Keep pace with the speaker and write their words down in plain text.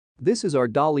This is our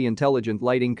DALI intelligent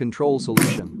lighting control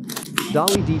solution.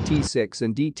 DALI DT6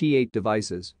 and DT8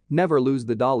 devices never lose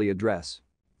the DALI address.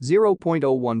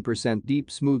 0.01%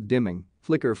 deep smooth dimming,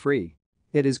 flicker-free.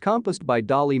 It is encompassed by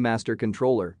DALI master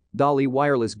controller, DALI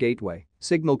wireless gateway,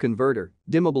 signal converter,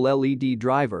 dimmable LED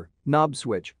driver, knob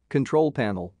switch, control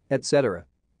panel, etc.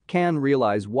 Can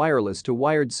realize wireless to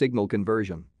wired signal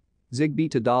conversion. Zigbee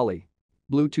to DALI.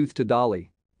 Bluetooth to DALI.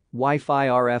 Wi-Fi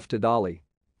RF to DALI.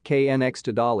 KNX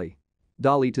to DALI.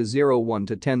 DALI to 1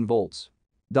 to 10 volts.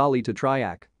 DALI to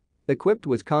TRIAC. Equipped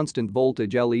with constant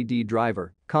voltage LED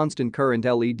driver, constant current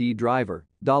LED driver,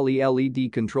 DALI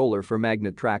LED controller for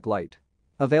magnet track light.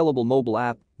 Available mobile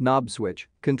app, knob switch,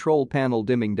 control panel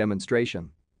dimming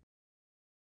demonstration.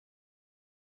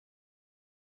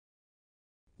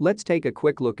 Let's take a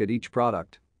quick look at each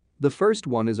product. The first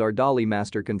one is our DALI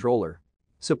Master Controller.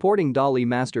 Supporting DALI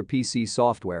Master PC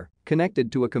software,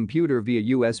 connected to a computer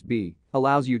via USB,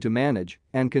 allows you to manage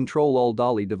and control all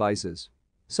DALI devices,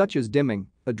 such as dimming,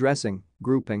 addressing,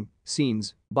 grouping,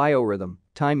 scenes, biorhythm,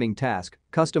 timing task,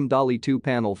 custom DALI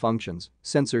 2-panel functions,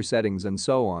 sensor settings and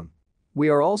so on. We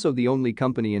are also the only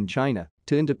company in China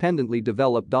to independently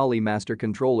develop DALI Master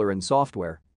Controller and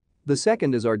software. The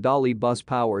second is our DALI bus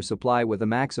power supply with a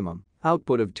maximum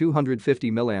output of 250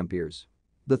 mA.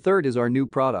 The third is our new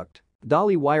product,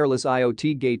 DALI Wireless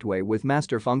IoT Gateway with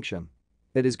Master Function.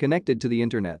 It is connected to the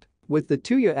internet with the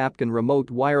Tuya app can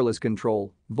remote wireless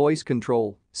control, voice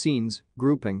control, scenes,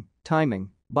 grouping,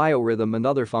 timing, biorhythm and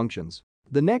other functions.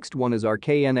 The next one is our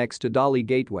KNX to DALI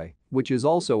Gateway, which is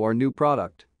also our new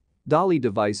product. DALI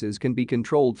devices can be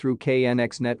controlled through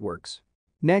KNX networks.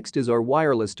 Next is our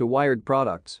wireless to wired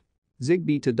products.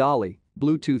 Zigbee to DALI,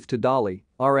 Bluetooth to DALI,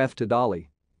 RF to DALI.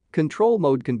 Control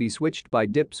mode can be switched by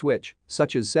dip switch,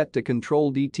 such as set to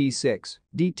control DT6,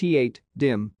 DT8,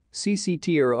 DIM,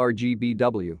 CCT or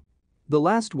RGBW. The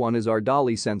last one is our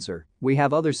DALI sensor. We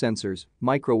have other sensors,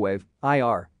 microwave,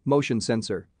 IR, motion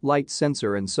sensor, light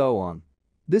sensor and so on.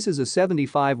 This is a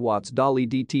 75 watts DALI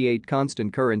DT8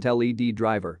 constant current LED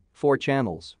driver, 4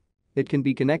 channels. It can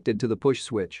be connected to the push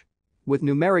switch. With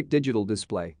numeric digital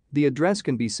display, the address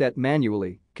can be set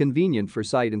manually, convenient for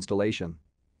site installation.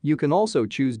 You can also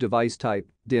choose device type,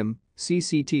 DIM,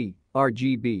 CCT,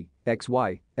 RGB,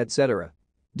 XY, etc.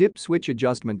 Dip switch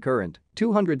adjustment current,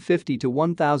 250 to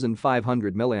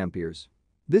 1500 mA.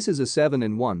 This is a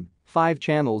 7-in-1, 5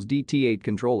 channels DT8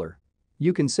 controller.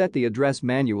 You can set the address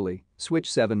manually,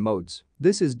 switch 7 modes.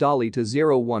 This is DALI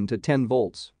to 1 to 10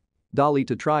 volts. DALI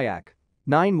to TRIAC.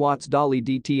 9 watts DALI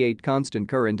DT8 constant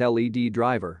current LED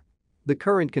driver. The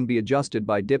current can be adjusted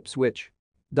by dip switch.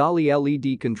 DALI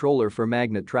LED controller for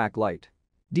magnet track light.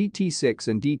 DT6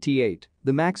 and DT8,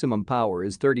 the maximum power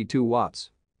is 32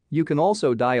 watts. You can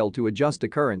also dial to adjust the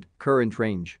current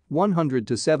range, 100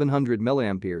 to 700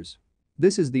 mA.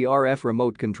 This is the RF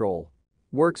remote control.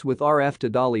 Works with RF to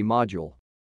DALI module.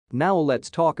 Now let's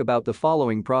talk about the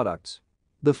following products.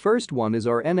 The first one is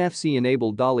our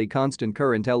NFC-enabled DALI constant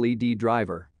current LED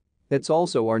driver. It's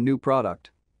also our new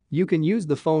product. You can use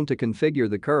the phone to configure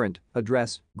the current,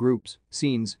 address, groups,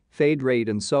 scenes, fade rate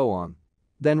and so on.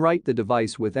 Then write the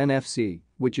device with NFC,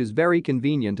 which is very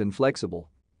convenient and flexible.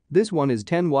 This one is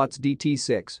 10 watts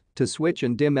DT6 to switch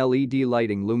and dim LED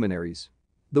lighting luminaries.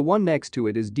 The one next to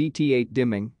it is DT8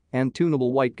 dimming and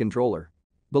tunable white controller.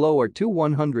 Below are two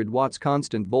 100 watts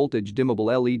constant voltage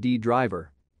dimmable LED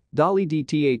driver. DALI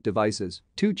DT8 devices,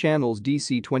 2 channels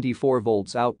DC 24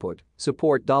 volts output,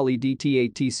 support DALI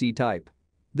DT8 TC type.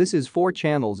 This is 4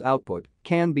 channels output,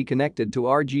 can be connected to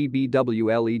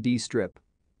RGBW LED strip.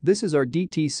 This is our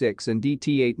DT6 and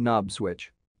DT8 knob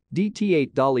switch.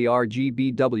 DT8 DALI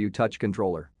RGBW touch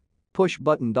controller. Push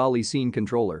button DALI scene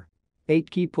controller.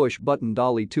 8-key push button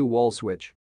DALI 2-wall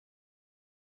switch.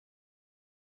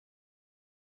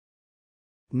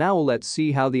 Now let's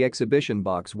see how the exhibition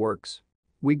box works.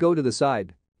 We go to the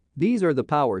side. These are the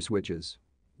power switches.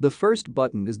 The first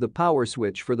button is the power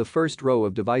switch for the first row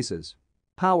of devices.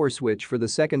 Power switch for the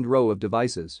second row of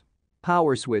devices.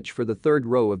 Power switch for the third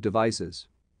row of devices.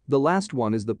 The last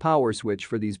one is the power switch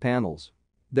for these panels.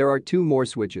 There are 2 more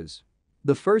switches.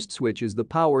 The first switch is the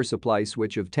power supply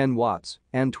switch of 10 watts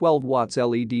and 12 watts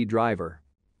LED driver.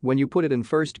 When you put it in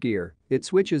first gear, it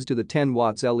switches to the 10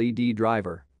 watts LED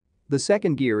driver. The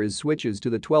second gear is switches to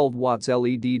the 12 watts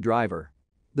LED driver.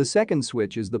 The second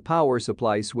switch is the power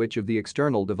supply switch of the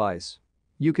external device.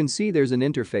 You can see there's an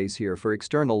interface here for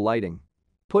external lighting.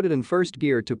 Put it in first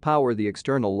gear to power the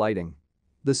external lighting.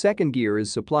 The second gear is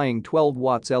supplying 12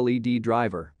 watts LED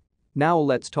driver. Now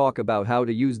let's talk about how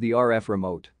to use the RF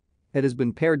remote. It has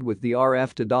been paired with the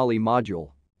RF to DALI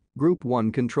module. Group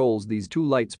 1 controls these 2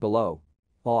 lights below.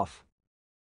 Off.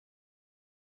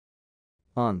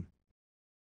 On.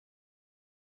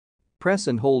 Press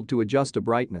and hold to adjust to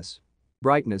brightness.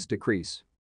 Brightness decrease.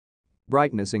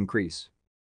 Brightness increase.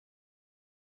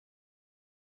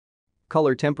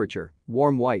 Color temperature,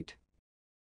 warm white.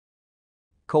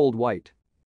 Cold white.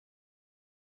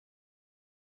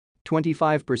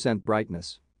 25%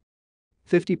 brightness.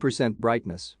 50%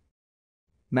 brightness.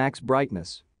 Max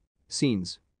brightness.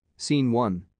 Scenes. Scene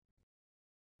 1.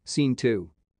 Scene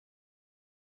 2.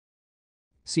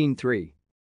 Scene 3.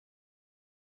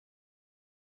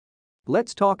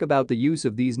 Let's talk about the use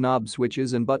of these knob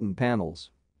switches and button panels.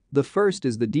 The first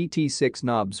is the DT6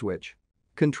 knob switch.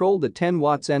 Control the 10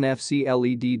 watts NFC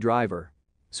LED driver.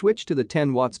 Switch to the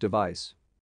 10 watts device.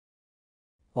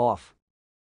 Off.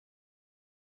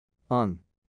 On.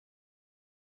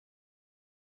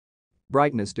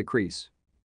 Brightness decrease.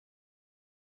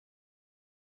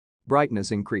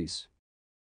 Brightness increase.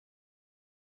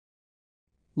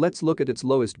 Let's look at its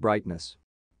lowest brightness.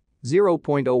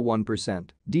 0.01%,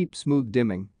 deep smooth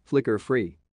dimming, flicker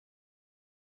free.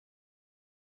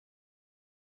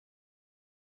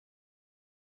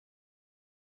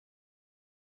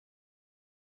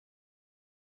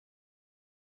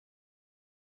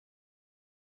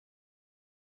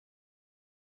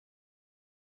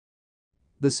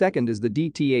 The second is the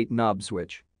DT8 knob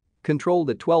switch. Control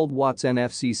the 12 watts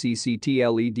NFC CCT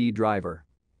LED driver.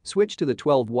 Switch to the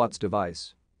 12 watts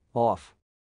device. Off.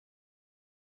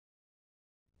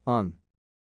 On.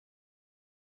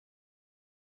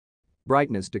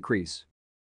 Brightness decrease.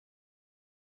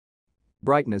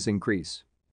 Brightness increase.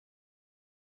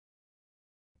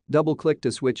 Double-click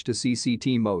to switch to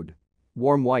CCT mode.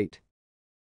 Warm white.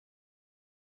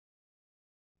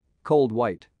 Cold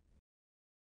white.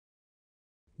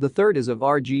 The third is of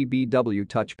RGBW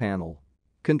touch panel.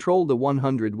 Control the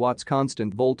 100 watts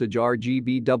constant voltage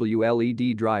RGBW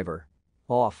LED driver.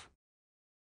 Off.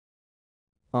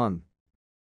 On.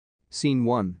 Scene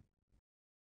 1.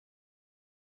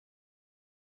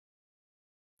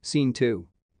 Scene 2.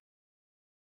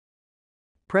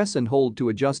 Press and hold to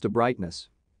adjust to brightness.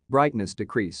 Brightness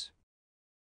decrease.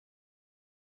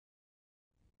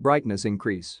 Brightness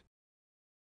increase.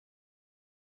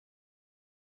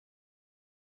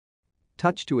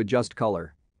 Touch to adjust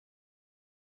color.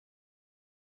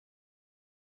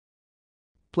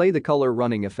 Play the color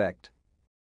running effect.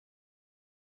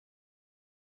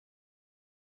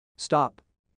 Stop.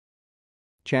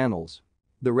 Channels.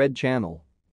 The red channel.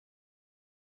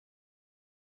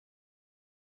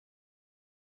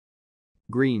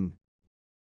 Green.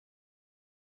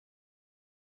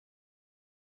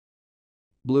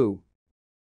 Blue.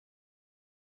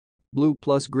 Blue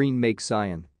plus green makes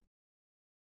cyan.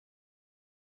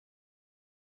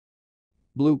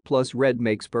 Blue plus red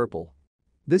makes purple.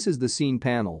 This is the scene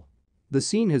panel. The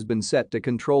scene has been set to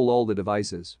control all the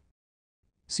devices.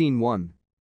 Scene 1.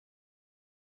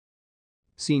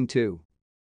 Scene 2.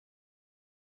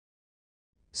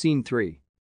 Scene 3.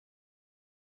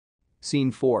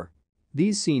 Scene 4.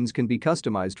 These scenes can be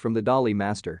customized from the DALI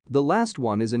master. The last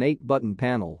one is an 8-button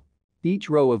panel. Each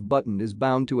row of button is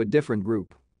bound to a different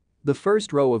group. The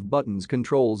first row of buttons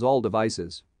controls all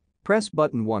devices. Press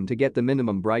button 1 to get the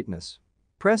minimum brightness.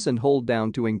 Press and hold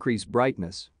down to increase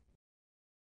brightness.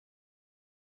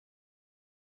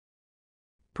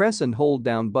 Press and hold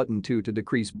down button 2 to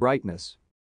decrease brightness.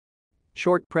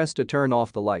 Short press to turn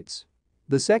off the lights.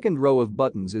 The second row of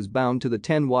buttons is bound to the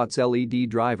 10 watts LED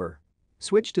driver.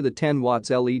 Switch to the 10 watts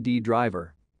LED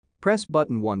driver. Press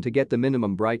button 1 to get the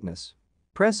minimum brightness.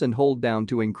 Press and hold down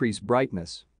to increase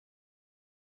brightness.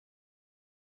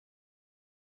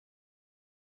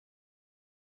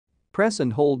 Press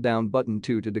and hold down button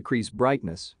 2 to decrease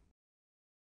brightness.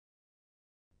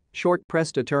 Short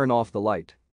press to turn off the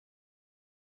light.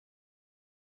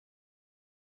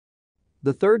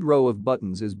 The third row of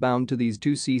buttons is bound to these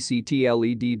two CCT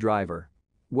LED driver.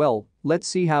 Well, let's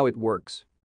see how it works.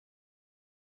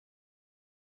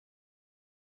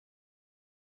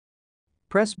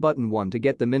 Press button 1 to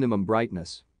get the minimum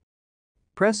brightness.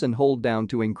 Press and hold down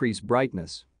to increase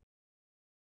brightness.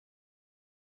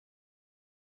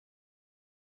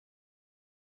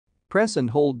 Press and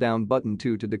hold down button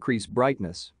 2 to decrease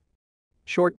brightness.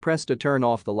 Short press to turn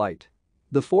off the light.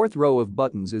 The fourth row of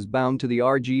buttons is bound to the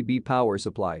RGB power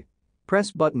supply.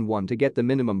 Press button 1 to get the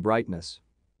minimum brightness.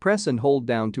 Press and hold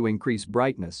down to increase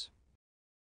brightness.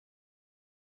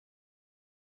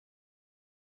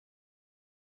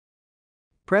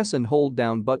 Press and hold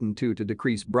down button 2 to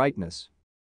decrease brightness.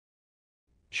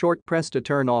 Short press to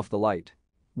turn off the light.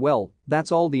 Well,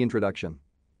 that's all the introduction.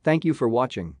 Thank you for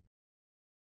watching.